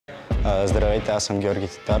Здравейте, аз съм Георги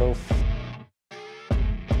Татаров.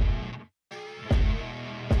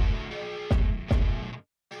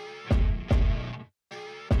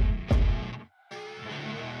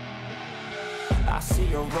 I see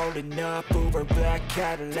her rolling up, Uber black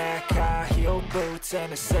Cadillac, high heel boots and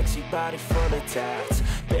a sexy body full of tats.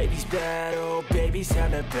 Baby's bad, oh baby's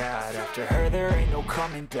hella bad. After her there ain't no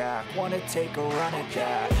coming back. Wanna take a run at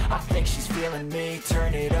that. I think she's feeling me,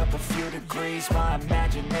 turn it up a few degrees. My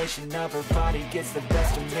imagination of her body gets the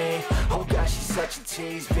best of me. Oh gosh, she's such a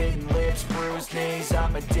tease, bitten lips, bruised knees.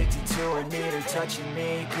 I'm addicted to her, need her touching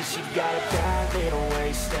me. Cause she got a bad little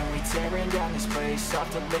waist, and we tearing down this place. Off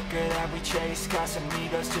the liquor that we chase, got some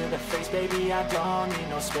egos to the face. Baby, I don't need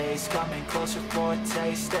no space. Coming closer for a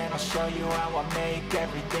taste, and I'll show you how I make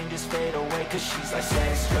everything just fade away. Cause she's like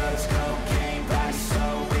sex, drugs, cocaine, body so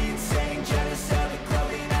insane. Jealous of the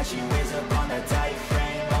clothing that she wears up on that tight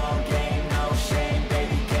frame. All game, no shame,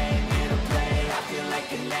 baby came here to play. I feel like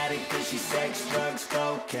an addict cause she's sex, drugs,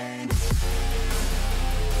 cocaine.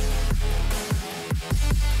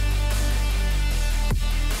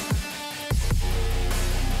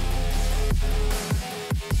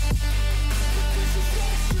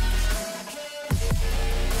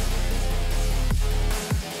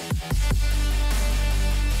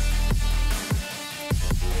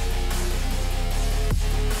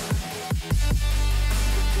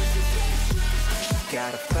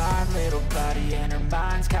 Got a fine little body and her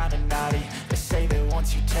mind's kinda naughty. They say that once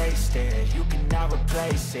you taste it, you cannot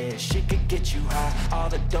replace it. She could get you high, all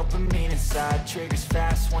the dopamine inside triggers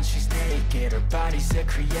fast once she's naked. Her body's a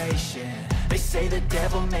creation. They say the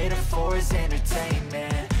devil made her for his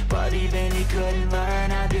entertainment, but even he couldn't learn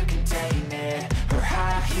how to contain it. Her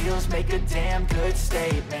high heels make a damn good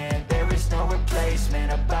statement. There is no replacement,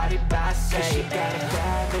 a body by Satan. Cause she got a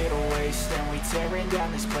bad little waist, and we tearing down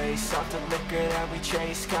this place. Off the liquor that we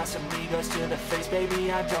chase, got some egos to the face. Baby,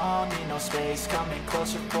 I don't need no space. Coming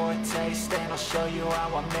closer for a taste, and I'll show you how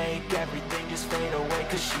I make everything just fade away.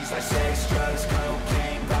 Cause she's like sex, drugs,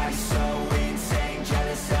 cocaine, body so insane.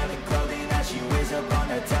 Jealous of the clothing that she wears up on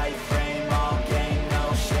a tight frame. All game, no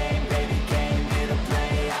shame, baby came here to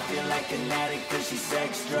play. I feel like an addict cause she's sex,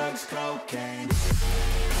 drugs, cocaine.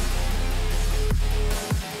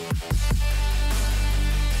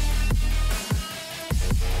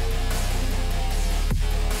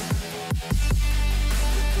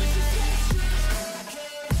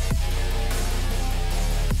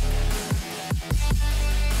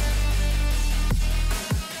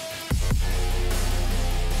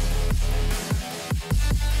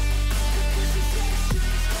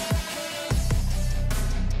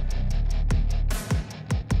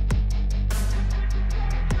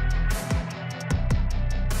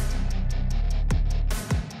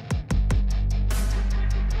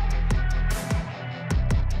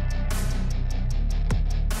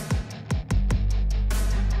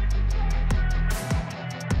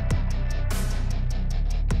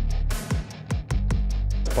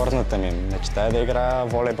 Спортната ми мечта е да играя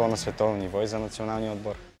волейбол на световно ниво и за националния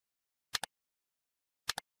отбор.